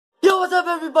what's up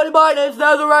everybody, my name's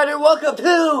Netherrider, welcome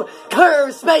to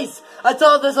Curve Space! I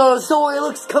saw this on a story, it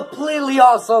looks completely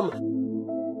awesome!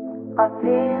 My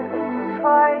feelings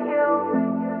for you.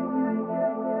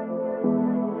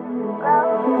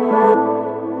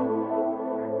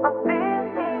 My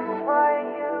feelings for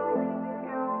you.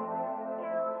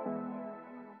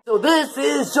 So this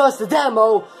is just a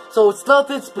demo, so it's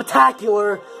nothing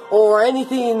spectacular or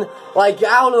anything like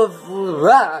out of,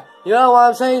 you know what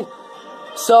I'm saying?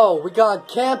 So, we got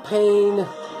campaign,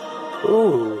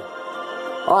 ooh.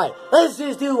 Alright, let's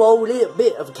just do a little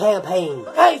bit of a campaign.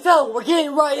 Okay, so we're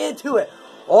getting right into it.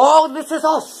 Oh, this is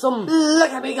awesome.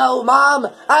 Look at me go, Mom.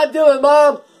 I'm doing it,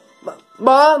 Mom.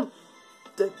 Mom.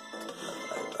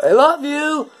 I love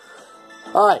you.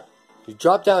 Alright, you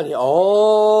drop down here.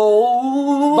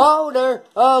 Oh, boner.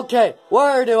 Okay,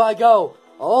 where do I go?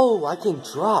 Oh, I can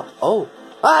drop. Oh,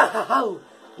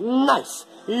 nice.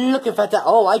 Looking for that.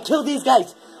 Oh, I killed these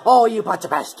guys. Oh, you bunch of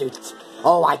bastards.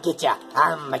 Oh, I get ya.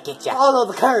 I'ma get ya. Follow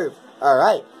the curve.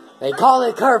 Alright. They call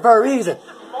it curve for a reason.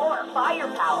 More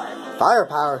firepower.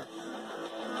 Firepower?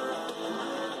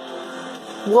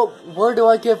 Well, where do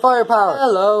I get firepower?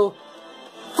 Hello.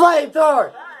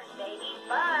 Flamethrower. Burn, baby,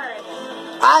 burn.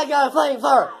 I got a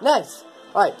flamethrower. Nice.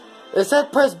 Alright. It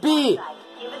said press B.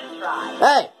 Give it a try.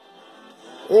 Hey.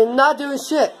 You're not doing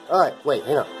shit. Alright, wait,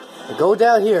 hang on. Go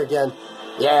down here again.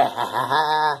 Yeah.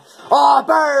 Oh,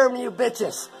 burn, you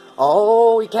bitches.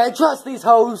 Oh, you can't trust these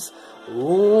hoes.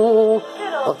 Ooh.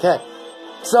 Okay.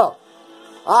 So,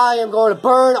 I am going to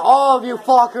burn all of you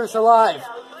fuckers alive.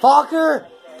 Fucker,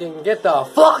 can get the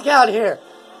fuck out of here.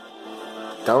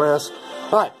 Dumbass.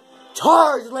 Alright.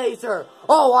 Charge laser.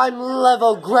 Oh, I'm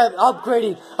level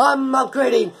upgrading. I'm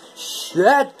upgrading.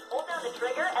 Shit. Hold down the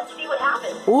trigger and see what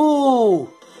happens. Ooh.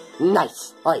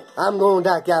 Nice. Alright, I'm going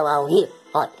back down around here.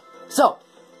 Alright. So,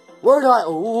 where do I...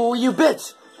 Ooh, you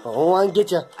bitch. Oh, I can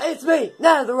get you. It's me,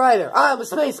 Netherrider. I'm a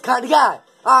space kind of guy.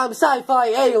 I'm a sci-fi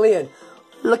alien.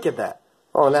 Look at that.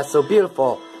 Oh, that's so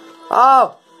beautiful.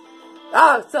 Oh.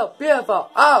 Oh, so beautiful.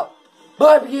 Oh.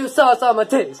 Barbecue sauce on my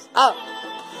titties. Oh.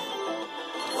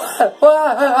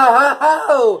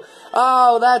 Whoa.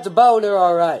 Oh, that's a boner,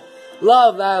 alright.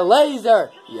 Love that laser.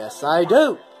 Yes, I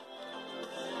do.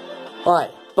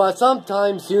 Alright. But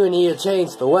sometimes you need to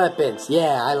change the weapons.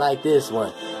 Yeah, I like this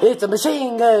one. It's a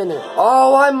machine gun.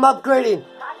 Oh, I'm upgrading.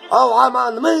 Oh, I'm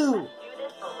on the moon. Do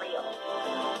this for real.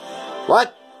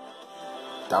 What?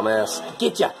 Dumbass.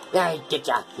 Get ya. I get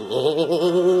ya.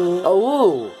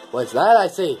 Oh, what's that I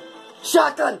see?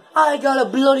 Shotgun. I got a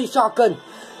bloody shotgun.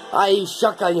 I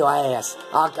shotgun your ass.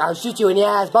 I'll shoot you in the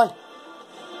ass, boy.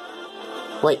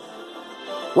 Wait.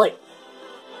 Wait.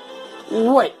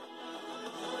 Wait.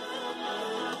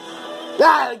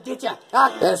 Ah, get ya!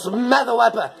 Ah, it's a metal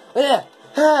weapon! Yeah.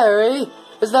 Harry,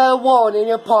 is that a wand in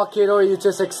your pocket or are you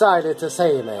just excited to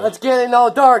see me? It's getting all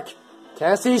dark.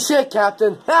 Can't see shit,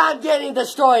 Captain. I'm getting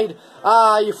destroyed.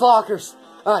 You flockers.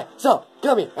 Alright, so,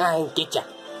 come here. Get ya.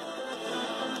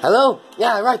 Hello?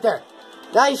 Yeah, right there.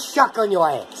 Nice shotgun your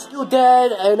ass. You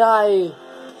dead and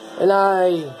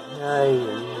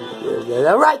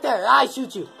right there, I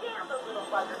shoot you. Damn, those little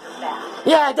buggers are fast.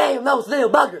 Yeah, damn those little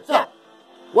buggers. Yeah.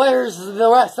 Where's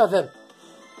the rest of them?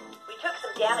 We took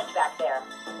some damage back there.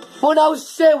 Well, no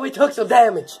shit, we took some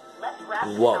damage. Let's wrap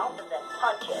him Whoa. out and then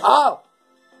punch him. Oh!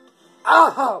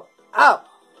 Oh! Oh!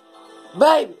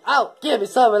 Baby! Oh! Give me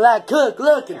some of that cook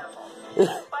looking.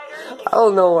 Spider, I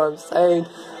don't know what I'm saying.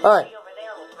 Alright. over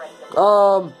there will break them.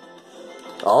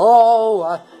 Oh!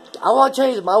 I want to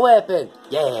change my weapon.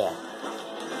 Yeah.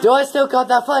 Do I still got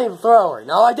that flamethrower?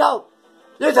 No, I don't.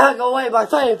 You took away my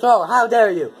flamethrower. How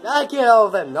dare you? I get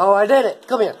over them. No, I didn't.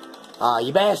 Come here. Ah,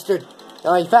 you bastard.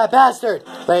 Oh, you fat bastard.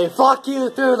 They fuck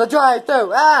you through the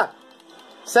drive-thru. Ah!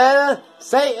 Santa,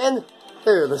 Satan,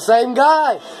 they're the same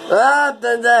guy.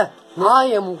 I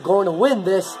am going to win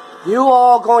this. You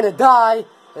all going to die,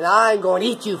 and I'm going to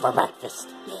eat you for breakfast.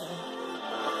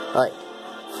 Alright.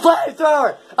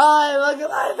 Flamethrower! I'm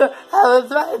a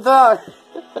flamethrower!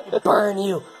 Burn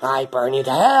you! I burn you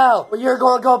to hell! Well, you're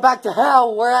going to go back to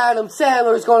hell where Adam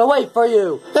Sandler is going to wait for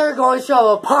you! They're going to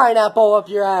shove a pineapple up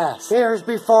your ass! Here's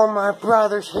before my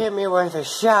brothers hit me with a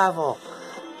shovel.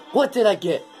 What did I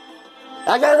get?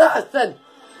 I got nothing!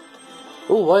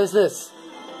 Ooh, what is this?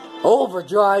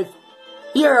 Overdrive?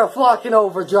 You're a fucking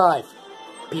overdrive!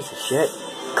 Piece of shit.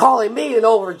 Calling me an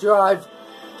overdrive?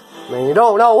 Man, you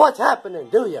don't know what's happening,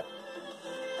 do you?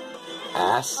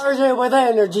 Ass. Charge it with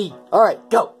energy. Alright,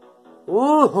 go.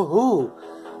 Ooh,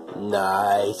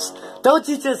 nice. Don't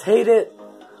you just hate it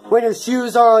when your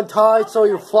shoes are untied so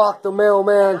you flock the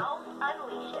mailman? Now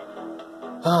unleash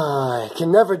it. I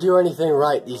can never do anything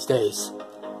right these days.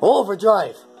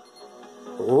 Overdrive.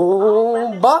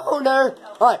 Ooh, boner.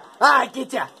 Alright, I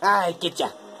get ya. I get ya.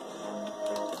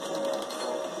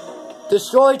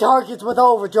 Destroy targets with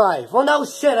overdrive. Well, no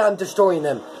shit, I'm destroying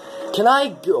them. Can I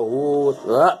go?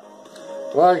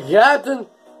 Well, Captain,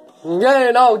 I'm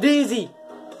getting all dizzy.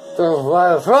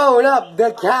 Throwing up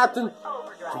the Captain.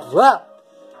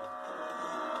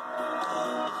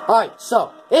 Alright,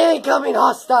 so, incoming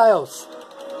hostiles.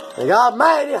 We got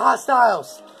mighty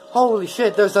hostiles. Holy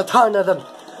shit, there's a ton of them.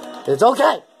 It's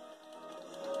okay.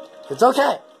 It's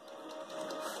okay.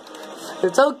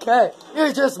 It's okay.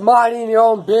 You're just minding your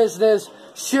own business,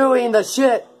 shooting the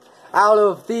shit out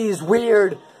of these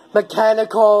weird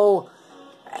mechanical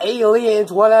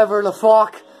aliens, whatever the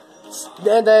fuck.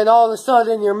 And then all of a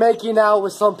sudden you're making out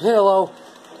with some pillow.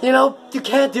 You know, you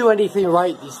can't do anything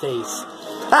right these days.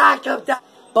 Come down.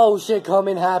 Bullshit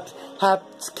coming, don't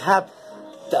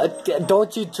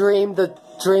you dream the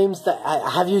dreams that,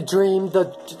 have you dreamed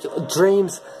the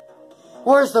dreams?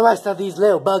 Where's the rest of these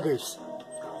little buggers?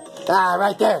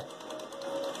 Right there.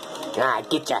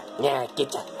 Get ya. Yeah,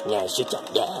 get ya. Yeah, shoot ya.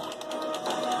 Yeah.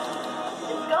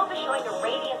 The scope is showing a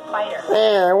radiant spider.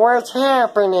 Yeah, what's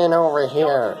happening over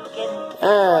here?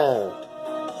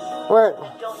 What?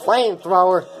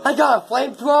 Flamethrower. I got a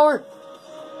flamethrower?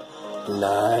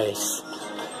 Nice.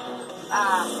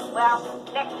 Well,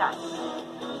 next time.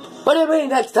 What do you mean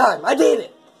next time? I did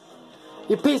it.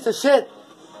 You piece of shit.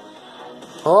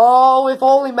 Oh, if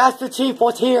only Master Chief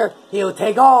was here, he'll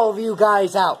take all of you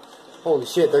guys out. Holy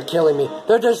shit, they're killing me.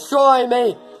 They're destroying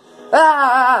me.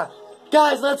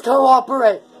 Guys, let's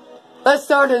cooperate. Let's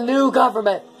start a new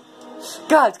government.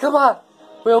 Guys, come on.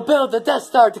 We'll build the Death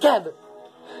Star together.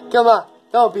 Come on,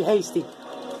 don't be hasty.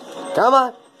 Come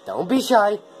on, don't be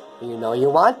shy. You know you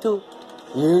want to.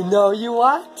 You know you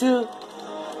want to.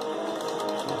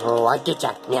 Oh, I get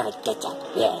ya. Yeah, I get ya.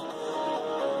 Yeah.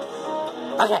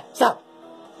 Okay, so.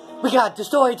 We got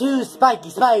destroy 2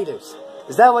 spiky spiders.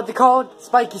 Is that what they're called?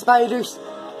 Spiky spiders?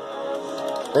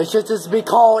 They should just be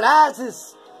called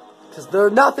asses. Because they're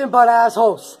nothing but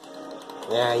assholes.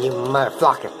 Yeah, you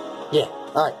motherfucker. Yeah,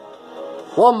 alright.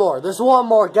 One more. There's one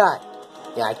more guy.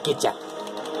 Yeah, I get ya.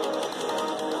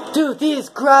 Dude, these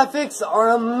graphics are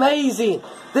amazing.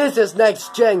 This is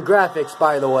next-gen graphics,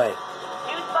 by the way.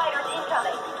 New spiders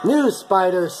incoming. New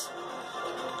spiders.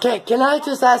 Okay, can I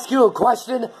just ask you a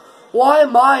question? Why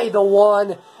am I the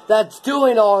one that's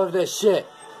doing all of this shit?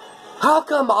 How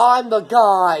come I'm the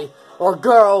guy or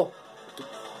girl?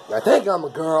 I think I'm a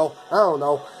girl. I don't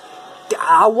know.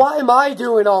 Why am I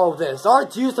doing all of this?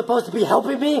 Aren't you supposed to be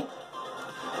helping me?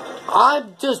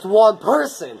 I'm just one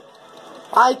person.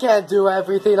 I can't do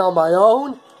everything on my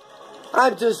own.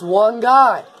 I'm just one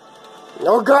guy.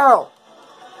 Or girl.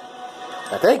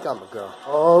 I think I'm a girl.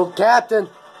 Oh, Captain.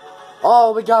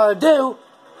 All we gotta do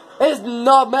is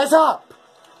not mess up.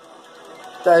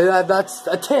 That's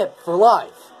a tip for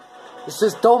life. It's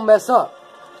just don't mess up.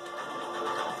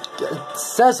 It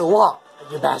says a lot.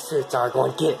 You bastards are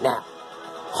going to get it now.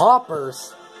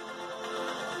 Hoppers?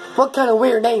 What kind of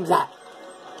weird name's that?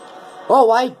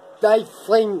 Oh, I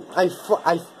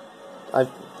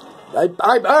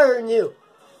burn you.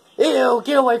 Ew,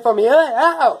 get away from me.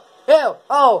 Ow. Ew,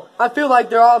 oh, I feel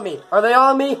like they're on me. Are they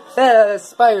on me?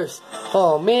 Spiders.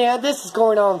 Oh, man, this is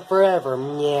going on forever,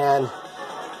 man.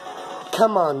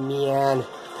 Come on, man.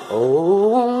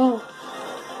 Oh.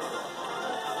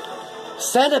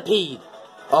 Centipede.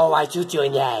 Oh, I shoot you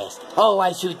in the ass. Oh,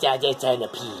 I shoot that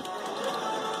centipede.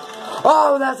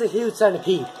 Oh, that's a huge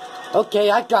centipede.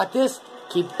 Okay, I got this.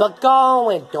 Keep it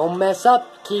going. Don't mess up.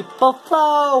 Keep it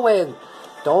flowing.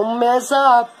 Don't mess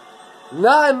up.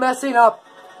 No, I'm messing up.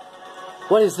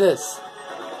 What is this?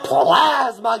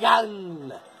 Plasma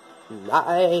gun!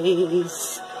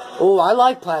 Nice. Oh, I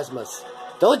like plasmas.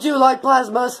 Don't you like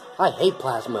plasmas? I hate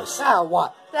plasmas. Now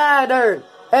what? Saturn!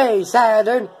 Hey,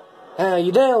 Saturn! How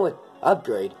you doing?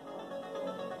 Upgrade.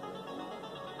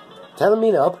 Telling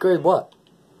me to upgrade what?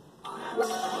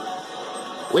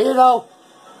 Weirdo!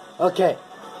 Okay.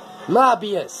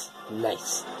 Mobius.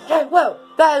 Nice. Okay, well,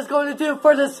 that is going to do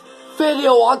for this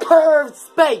video on curved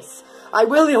space. I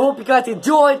really hope you guys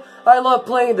enjoyed. I love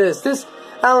playing this. I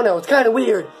don't know, it's kind of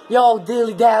weird. Y'all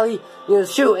dilly-dally,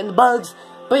 shooting the bugs.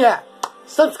 But yeah,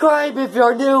 subscribe if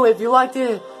you're new. If you liked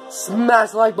it,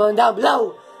 smash the like button down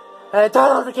below. And turn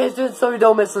on notifications so you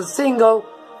don't miss a single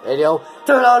video.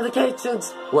 Turn on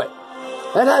notifications. Wait.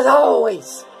 And as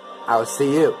always, I'll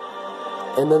see you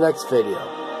in the next video.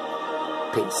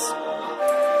 Peace.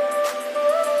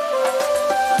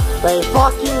 They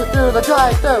fuck you through the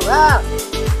drive-thru,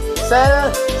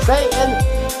 Satan,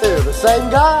 through the same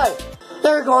guy.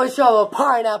 They're going to shove a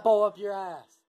pineapple up your ass.